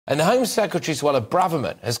And the Home Secretary, Suella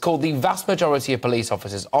Braverman, has called the vast majority of police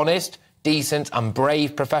officers honest, decent and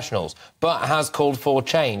brave professionals, but has called for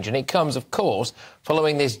change. And it comes, of course,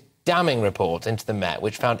 following this damning report into the Met,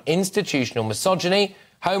 which found institutional misogyny,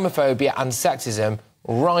 homophobia and sexism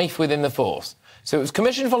rife within the force. So it was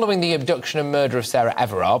commissioned following the abduction and murder of Sarah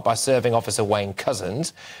Everard by serving officer Wayne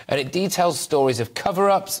Couzens, and it details stories of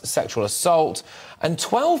cover-ups, sexual assault, and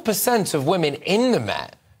 12% of women in the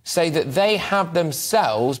Met say that they have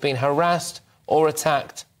themselves been harassed or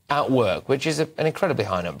attacked at work, which is an incredibly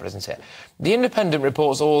high number, isn't it? The Independent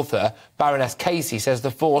report's author, Baroness Casey, says the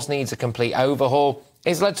force needs a complete overhaul.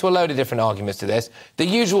 It's led to a load of different arguments to this. The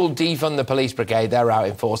usual defund the police brigade, they're out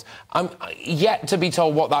in force. I'm yet to be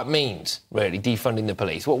told what that means, really, defunding the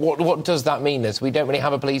police. What does that mean? We don't really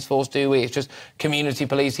have a police force, do we? It's just community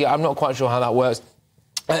police. Yeah, I'm not quite sure how that works.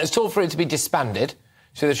 It's told for it to be disbanded,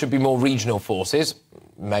 so there should be more regional forces.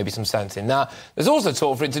 Maybe some sense in that. There's also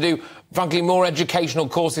talk for it to do, frankly, more educational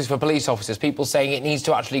courses for police officers, people saying it needs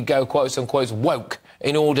to actually go, quotes-unquote, woke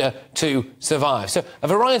in order to survive. So a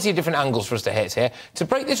variety of different angles for us to hit here. To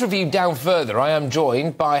break this review down further, I am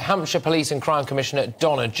joined by Hampshire Police and Crime Commissioner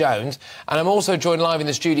Donna Jones, and I'm also joined live in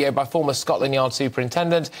the studio by former Scotland Yard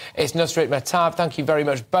Superintendent. It's Nusrit Mehtab. Thank you very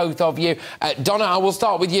much, both of you. Donna, I will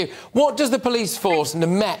start with you. What does the police force and the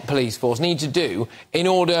Met Police Force need to do in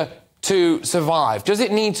order to survive? Does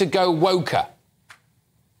it need to go woker?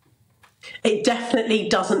 It definitely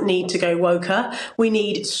doesn't need to go woker. We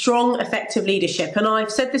need strong, effective leadership. And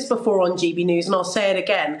I've said this before on GBNews, and I'll say it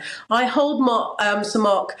again. I hold Sir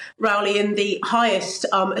Mark Rowley in the highest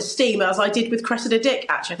esteem, as I did with Cressida Dick,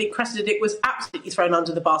 actually. I think Cressida Dick was absolutely thrown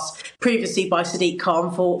under the bus previously by Sadiq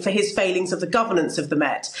Khan for his failings of the governance of the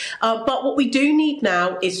Met. But what we do need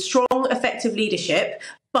now is strong, effective leadership.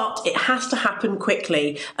 But it has to happen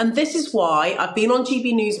quickly. And this is why I've been on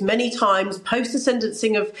GBNews many times, post the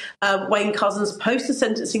sentencing of Wayne Couzens, post the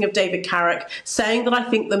sentencing of David Carrick, saying that I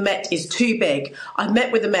think the Met is too big. I've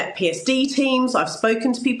met with the Met PSD teams. I've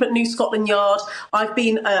spoken to people at New Scotland Yard. I've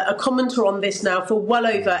been a commenter on this now for well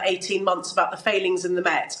over 18 months about the failings in the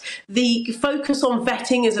Met. The focus on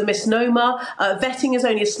vetting is a misnomer. Vetting is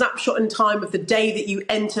only a snapshot in time of the day that you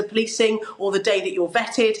enter policing or the day that you're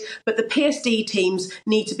vetted. But the PSD teams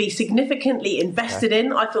need to be significantly invested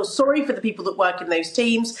in. I feel sorry for the people that work in those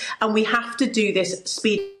teams, and we have to do this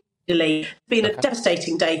speedily. It's been a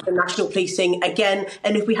devastating day for national policing again,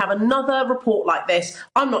 and if we have another report like this,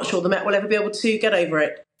 I'm not sure the Met will ever be able to get over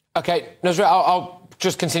it. OK, Nusrat, I'll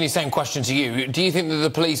just continue the same question to you. Do you think that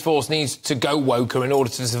the police force needs to go woker in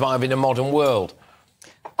order to survive in a modern world?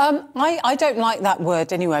 I don't like that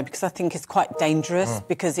word anyway, because I think it's quite dangerous,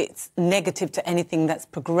 because it's negative to anything that's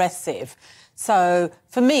progressive. So,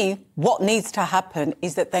 for me, what needs to happen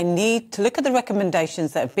is that they need to look at the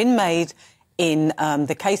recommendations that have been made in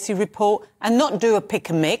the Casey report and not do a pick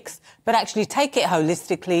and mix, but actually take it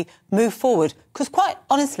holistically, move forward. Because quite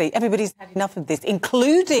honestly, everybody's had enough of this,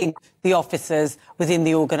 including the officers within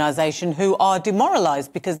the organisation who are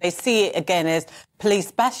demoralised because they see it again as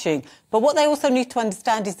police bashing. But what they also need to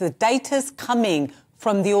understand is the data's coming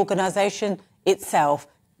from the organisation itself.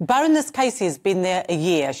 Baroness Casey has been there a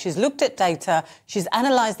year. She's looked at data. She's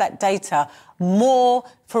analysed that data more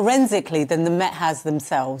forensically than the Met has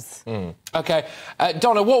themselves. OK.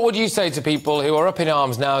 Donna, what would you say to people who are up in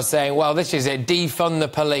arms now saying, well, this is it, defund the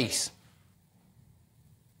police?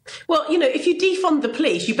 Well, you know, if you defund the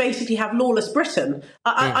police, you basically have lawless Britain.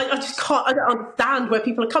 I just can't, I don't understand where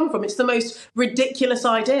people are coming from. It's the most ridiculous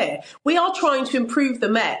idea. We are trying to improve the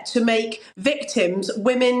Met to make victims,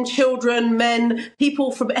 women, children, men,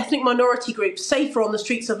 people from ethnic minority groups safer on the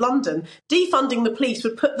streets of London. Defunding the police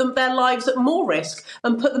would put their lives at more risk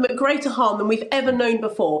and put them at greater harm than we've ever known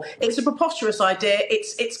before. It's a preposterous idea.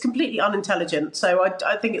 It's completely unintelligent. So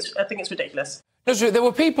I think it's ridiculous. There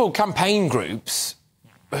were people, campaign groups,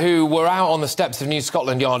 who were out on the steps of New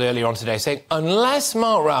Scotland Yard earlier on today saying unless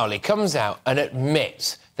Mark Rowley comes out and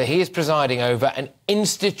admits that he is presiding over an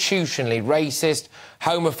institutionally racist,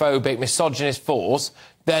 homophobic, misogynist force,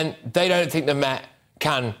 then they don't think the Met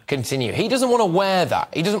can continue. He doesn't want to wear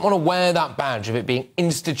that. He doesn't want to wear that badge of it being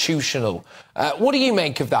institutional. What do you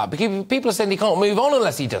make of that? Because people are saying he can't move on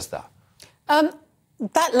unless he does that.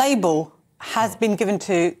 That label has been given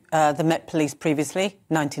to the Met Police previously,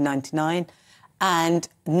 1999. And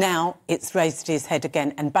now it's raised his head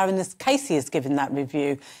again. And Baroness Casey has given that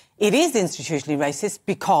review. It is institutionally racist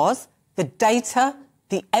because the data,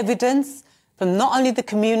 the evidence, from not only the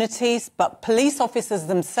communities, but police officers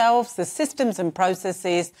themselves. The systems and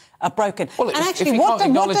processes are broken. Well, and actually, what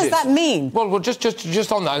does that mean? Well, just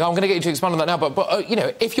on that, I'm going to get you to expand on that now, but you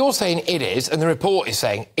know, if you're saying it is, and the report is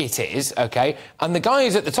saying it is, OK, and the guy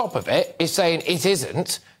who's at the top of it is saying it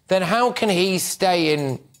isn't, then how can he stay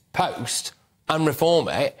in post and reform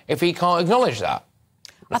it if he can't acknowledge that?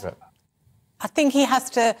 I think he has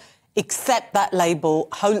to accept that label,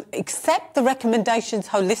 accept the recommendations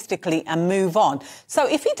holistically and move on. So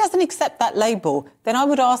if he doesn't accept that label, then I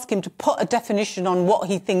would ask him to put a definition on what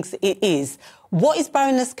he thinks it is. What is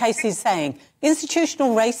Baroness Casey saying?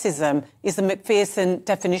 Institutional racism is the Macpherson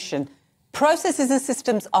definition. Processes and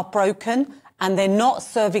systems are broken and they're not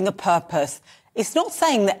serving a purpose. It's not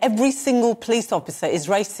saying that every single police officer is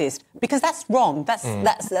racist, because that's wrong.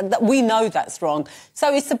 We know that's wrong.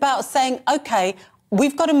 So it's about saying, OK,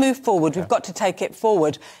 we've got to move forward. We've got to take it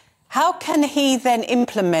forward. How can he then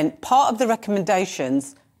implement part of the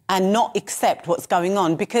recommendations and not accept what's going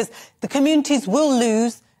on? Because the communities will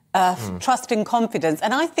lose trust and confidence.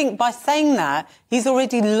 And I think by saying that, he's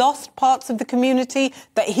already lost parts of the community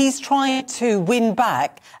that he's trying to win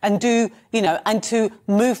back and do, you know, and to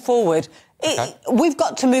move forward. We've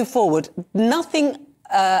got to move forward. Nothing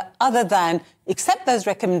other than accept those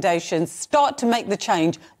recommendations, start to make the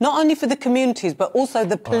change, not only for the communities, but also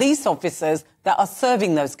the police officers that are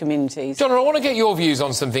serving those communities. Donna, I want to get your views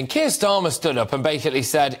on something. Keir Starmer stood up and basically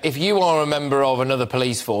said, if you are a member of another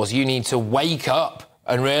police force, you need to wake up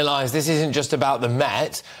and realise this isn't just about the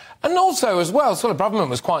Met. And also, as well, Suella Braverman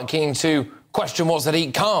was quite keen to question what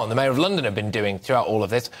Sadiq Khan, the Mayor of London, had been doing throughout all of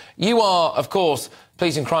this. You are, of course,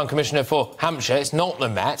 Police and Crime Commissioner for Hampshire. It's not the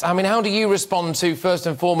Met. I mean, how do you respond to, first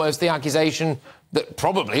and foremost, the accusation that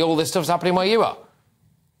probably all this stuff's happening where you are?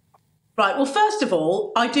 Right. Well, first of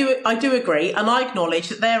all, I do agree, and I acknowledge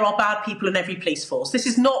that there are bad people in every police force. This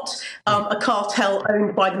is not a cartel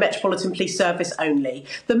owned by the Metropolitan Police Service only.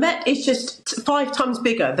 The Met is just 5 times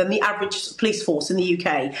bigger than the average police force in the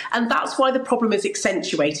UK, and that's why the problem is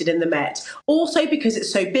accentuated in the Met. Also, because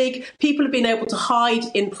it's so big, people have been able to hide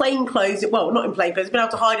in plain clothes. Well, not in plain clothes, been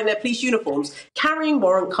able to hide in their police uniforms, carrying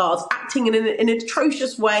warrant cards, acting in an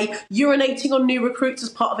atrocious way, urinating on new recruits as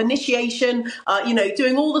part of initiation.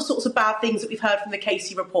 Doing all the sorts of bad things that we've heard from the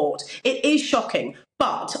Casey report. It is shocking.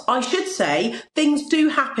 But I should say things do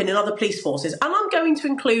happen in other police forces, and I'm going to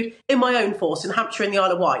include in my own force in Hampshire and the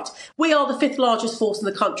Isle of Wight. We are the 5th largest force in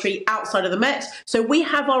the country outside of the Met, so we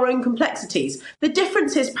have our own complexities. The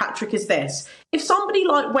difference is, Patrick, is this. If somebody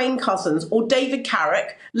like Wayne Couzens or David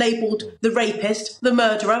Carrick, labelled the rapist, the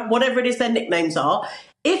murderer, whatever it is their nicknames are,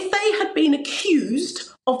 if they had been accused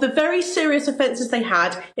of the very serious offences they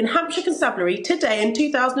had in Hampshire Constabulary today in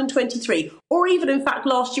 2023, or even in fact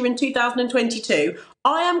last year in 2022,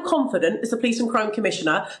 I am confident as the Police and Crime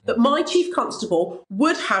Commissioner that my Chief Constable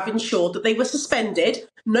would have ensured that they were suspended,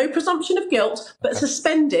 no presumption of guilt, but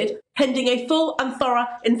suspended pending a full and thorough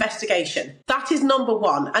investigation. That is number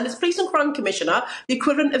one. And as Police and Crime Commissioner, the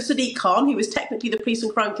equivalent of Sadiq Khan, who is technically the Police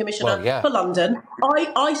and Crime Commissioner for London,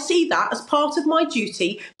 I see that as part of my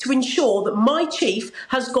duty to ensure that my chief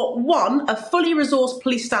has got, 1, a fully resourced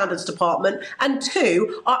police standards department, and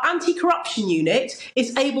 2, our anti-corruption unit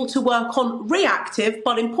is able to work on reactive,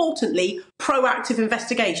 but importantly, proactive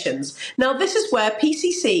investigations. Now, this is where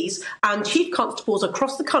PCCs and chief constables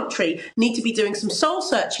across the country need to be doing some soul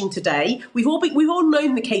searching today. We've all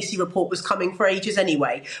known the Casey report was coming for ages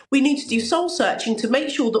anyway. We need to do soul searching to make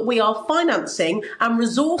sure that we are financing and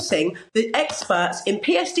resourcing the experts in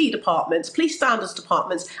PSD departments, police standards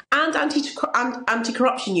departments, and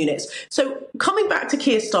anti-corruption units. So coming back to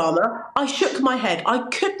Keir Starmer, I shook my head. I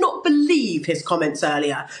could not believe his comments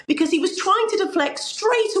earlier, because he was trying to deflect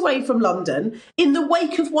straight away from London in the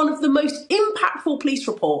wake of one of the most impactful police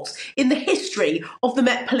reports in the history of the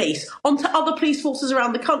Met Police onto other police forces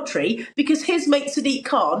around the country, because his mate Sadiq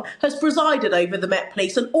Khan has presided over the Met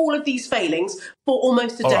Police and all of these failings for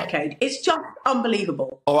almost a decade. It's just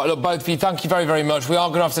unbelievable. All right, look, both of you, thank you very, very much. We are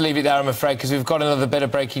going to have to leave it there, I'm afraid, because we've got another bit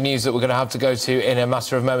of breaking news that we're going to have to go to in a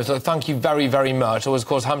matter of moments. Look, thank you very, very much. I was, of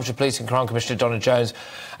course, Hampshire Police and Crime Commissioner Donna Jones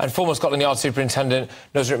and former Scotland Yard Superintendent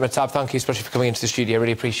Nusrat Matab. Thank you, especially for coming into the studio. I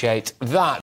really appreciate that.